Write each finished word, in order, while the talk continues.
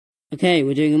Okay,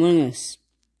 we're doing Among Us.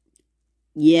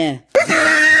 Yeah.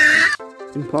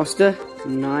 Imposter.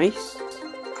 Nice.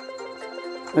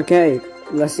 Okay,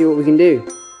 let's see what we can do.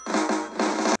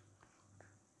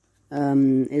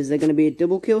 Is there going to be a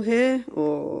double kill here,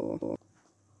 or...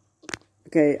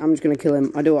 Okay, I'm just going to kill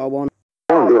him. I do what I want.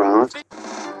 Oh,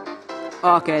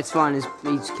 okay, it's fine. It's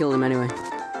me to kill him anyway.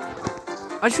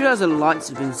 I just realised the lights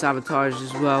have been sabotaged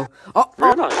as well.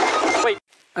 Oh! Wait.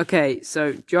 Okay,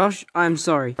 so, Josh, I'm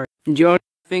sorry. Josh,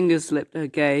 finger slipped,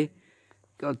 okay?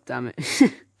 God damn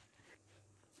it.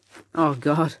 Oh,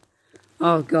 God.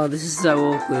 Oh, God, this is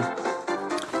so awkward.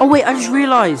 Oh, wait, I just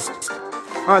realised.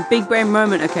 Alright, big brain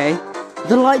moment, okay?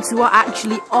 The lights were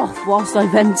actually off whilst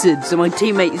I vented, so my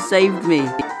teammate saved me.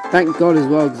 Thank God as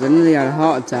well, because I nearly had a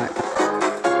heart attack.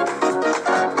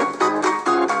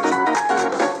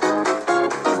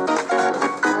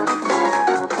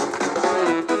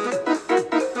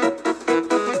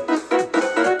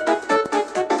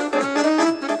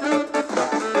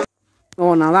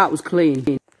 Oh, now that was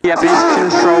clean. Yeah, but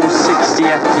it's control 60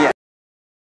 FPS.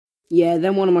 Yeah,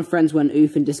 then one of my friends went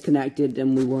oof and disconnected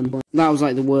and we won. That was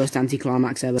like the worst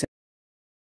anticlimax ever.